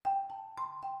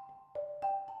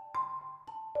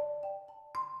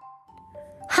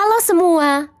Halo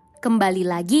semua, kembali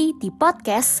lagi di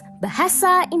podcast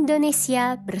Bahasa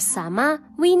Indonesia bersama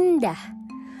Windah.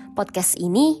 Podcast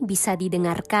ini bisa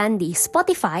didengarkan di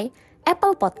Spotify,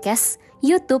 Apple Podcast,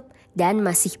 YouTube, dan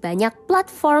masih banyak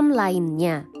platform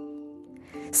lainnya.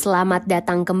 Selamat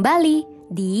datang kembali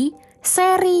di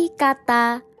Seri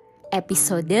Kata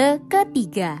episode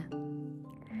ketiga.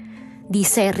 Di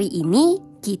seri ini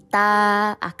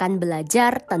kita akan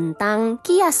belajar tentang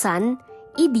kiasan,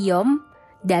 idiom,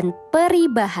 dan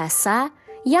peribahasa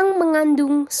yang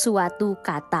mengandung suatu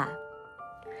kata.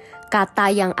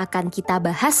 Kata yang akan kita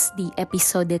bahas di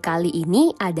episode kali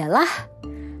ini adalah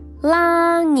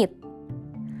langit.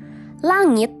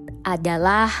 Langit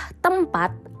adalah tempat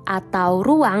atau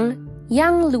ruang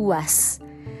yang luas,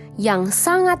 yang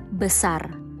sangat besar.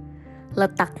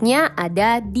 Letaknya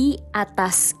ada di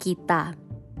atas kita.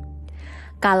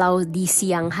 Kalau di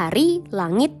siang hari,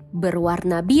 langit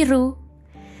berwarna biru.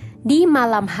 Di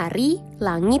malam hari,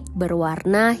 langit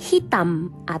berwarna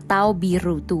hitam atau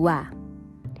biru tua.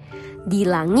 Di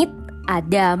langit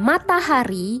ada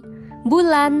matahari,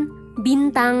 bulan,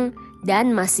 bintang,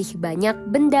 dan masih banyak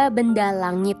benda-benda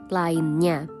langit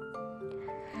lainnya.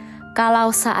 Kalau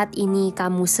saat ini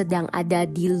kamu sedang ada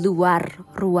di luar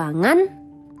ruangan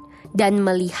dan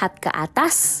melihat ke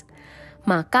atas,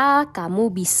 maka kamu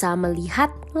bisa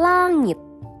melihat langit.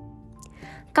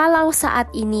 Kalau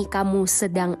saat ini kamu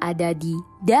sedang ada di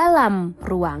dalam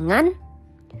ruangan,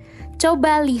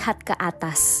 coba lihat ke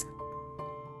atas.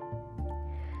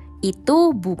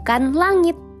 Itu bukan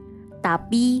langit,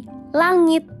 tapi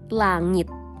langit-langit.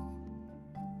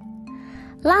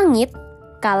 Langit,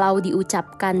 kalau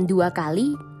diucapkan 2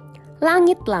 kali,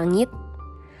 langit-langit,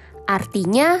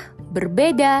 artinya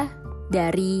berbeda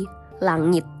dari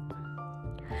langit.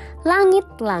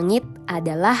 Langit-langit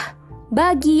adalah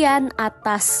bagian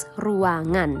atas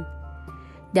ruangan.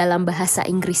 Dalam bahasa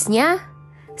Inggrisnya,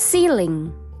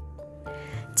 ceiling.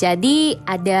 Jadi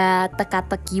ada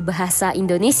teka-teki bahasa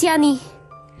Indonesia nih.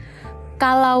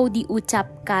 Kalau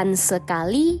diucapkan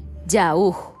sekali,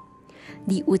 jauh.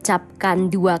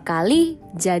 Diucapkan 2 kali,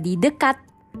 jadi dekat.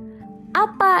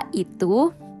 Apa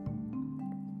itu?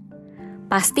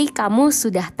 Pasti kamu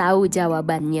sudah tahu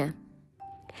jawabannya.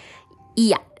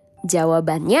 Iya,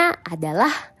 jawabannya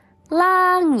adalah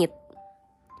langit.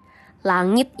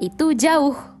 Langit itu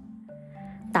jauh,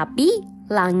 tapi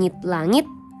langit-langit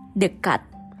dekat.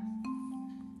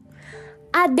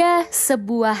 Ada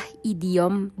sebuah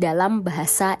idiom dalam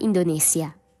bahasa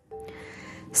Indonesia.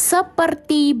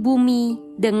 Seperti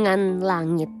bumi dengan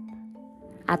langit,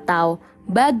 atau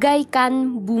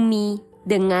bagaikan bumi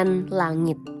dengan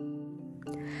langit.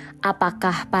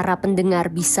 Apakah para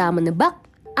pendengar bisa menebak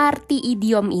arti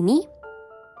idiom ini?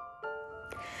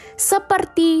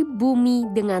 Seperti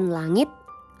bumi dengan langit,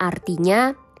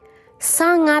 artinya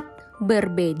sangat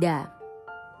berbeda.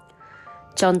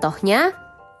 Contohnya,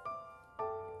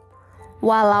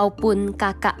 walaupun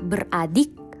kakak beradik,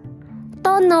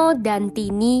 Tono dan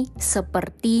Tini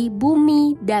seperti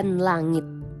bumi dan langit.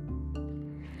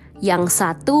 Yang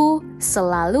satu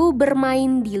selalu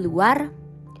bermain di luar,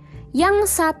 yang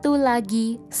satu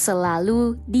lagi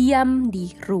selalu diam di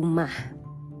rumah.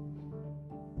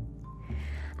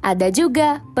 Ada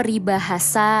juga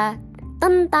peribahasa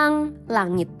tentang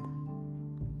langit.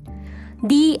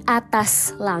 Di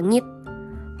atas langit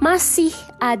masih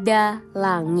ada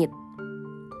langit.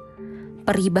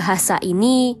 Peribahasa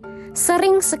ini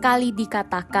sering sekali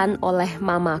dikatakan oleh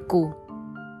mamaku.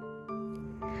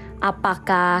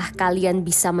 Apakah kalian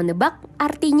bisa menebak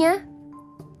artinya?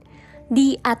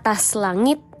 Di atas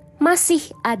langit masih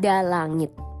ada langit.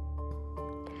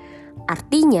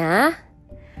 Artinya,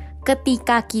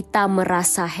 ketika kita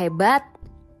merasa hebat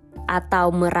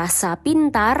atau merasa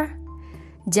pintar,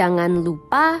 jangan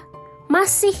lupa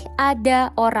masih ada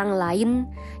orang lain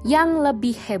yang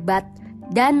lebih hebat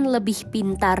dan lebih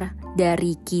pintar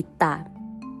dari kita.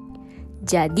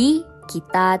 Jadi,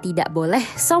 kita tidak boleh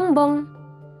sombong.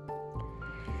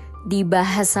 Di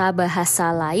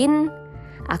bahasa-bahasa lain,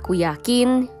 aku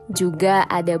yakin juga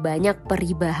ada banyak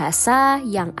peribahasa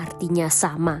yang artinya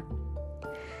sama.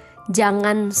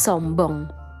 Jangan sombong.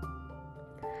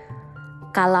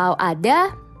 Kalau ada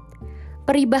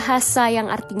peribahasa yang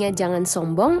artinya jangan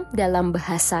sombong dalam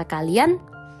bahasa kalian,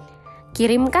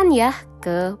 kirimkan ya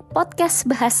ke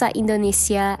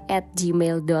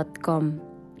podcastbahasaindonesia@gmail.com.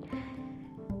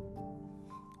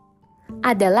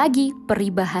 Ada lagi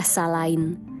peribahasa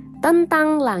lain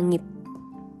tentang langit.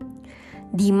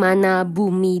 Di mana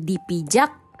bumi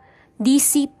dipijak, di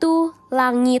situ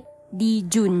langit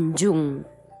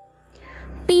dijunjung.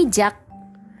 Pijak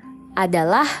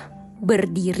adalah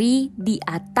berdiri di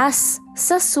atas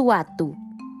sesuatu.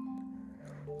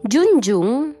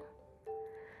 Junjung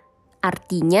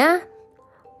artinya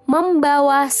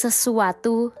membawa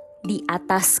sesuatu di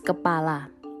atas kepala.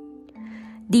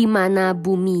 Di mana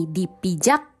bumi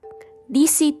dipijak, di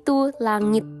situ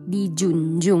langit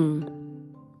dijunjung.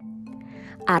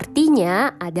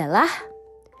 Artinya adalah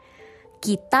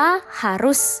kita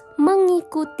harus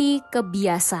mengikuti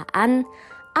kebiasaan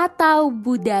atau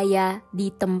budaya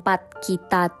di tempat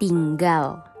kita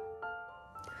tinggal.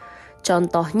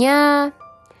 Contohnya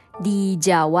di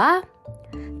Jawa,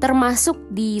 termasuk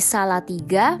di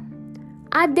Salatiga,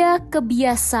 ada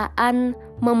kebiasaan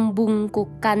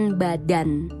membungkukkan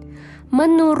badan,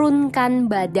 menurunkan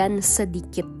badan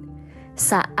sedikit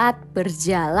saat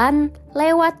berjalan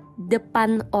lewat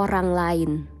depan orang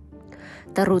lain,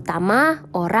 terutama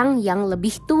orang yang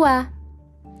lebih tua.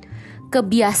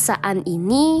 Kebiasaan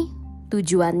ini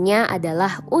tujuannya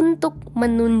adalah untuk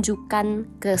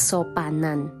menunjukkan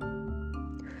kesopanan.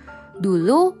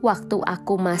 Dulu waktu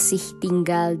aku masih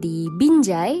tinggal di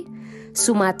Binjai,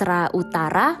 Sumatera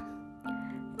Utara,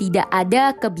 tidak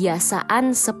ada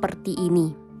kebiasaan seperti ini.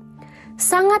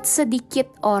 Sangat sedikit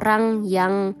orang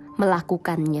yang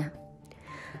melakukannya.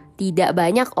 Tidak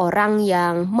banyak orang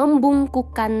yang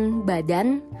membungkukkan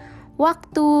badan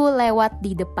waktu lewat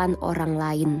di depan orang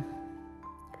lain.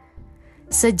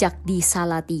 Sejak di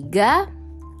Salatiga,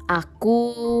 aku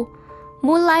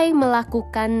mulai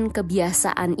melakukan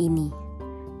kebiasaan ini.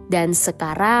 Dan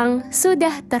sekarang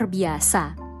sudah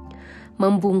terbiasa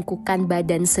membungkukkan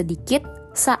badan sedikit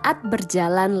saat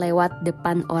berjalan lewat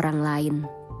depan orang lain.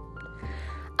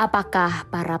 Apakah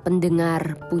para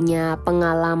pendengar punya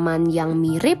pengalaman yang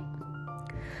mirip?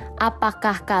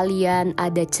 Apakah kalian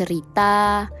ada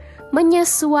cerita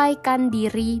menyesuaikan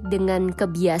diri dengan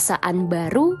kebiasaan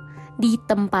baru di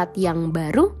tempat yang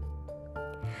baru?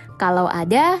 Kalau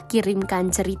ada,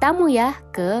 kirimkan ceritamu ya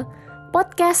ke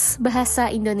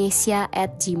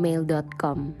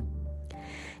podcastbahasaindonesia@gmail.com.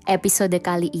 Episode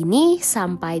kali ini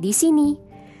sampai di sini.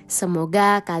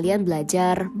 Semoga kalian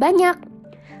belajar banyak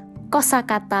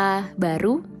kosakata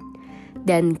baru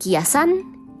dan kiasan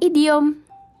idiom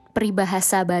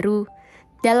peribahasa baru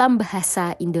dalam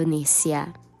bahasa Indonesia.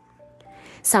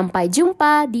 Sampai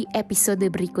jumpa di episode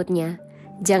berikutnya.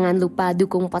 Jangan lupa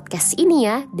dukung podcast ini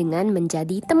ya dengan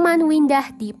menjadi teman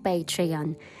Windah di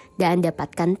Patreon dan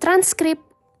dapatkan transkrip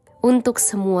untuk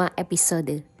semua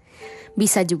episode.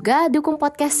 Bisa juga dukung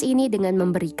podcast ini dengan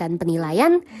memberikan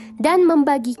penilaian dan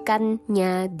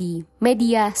membagikannya di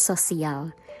media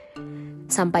sosial.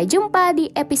 Sampai jumpa di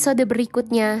episode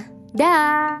berikutnya.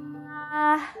 Dah.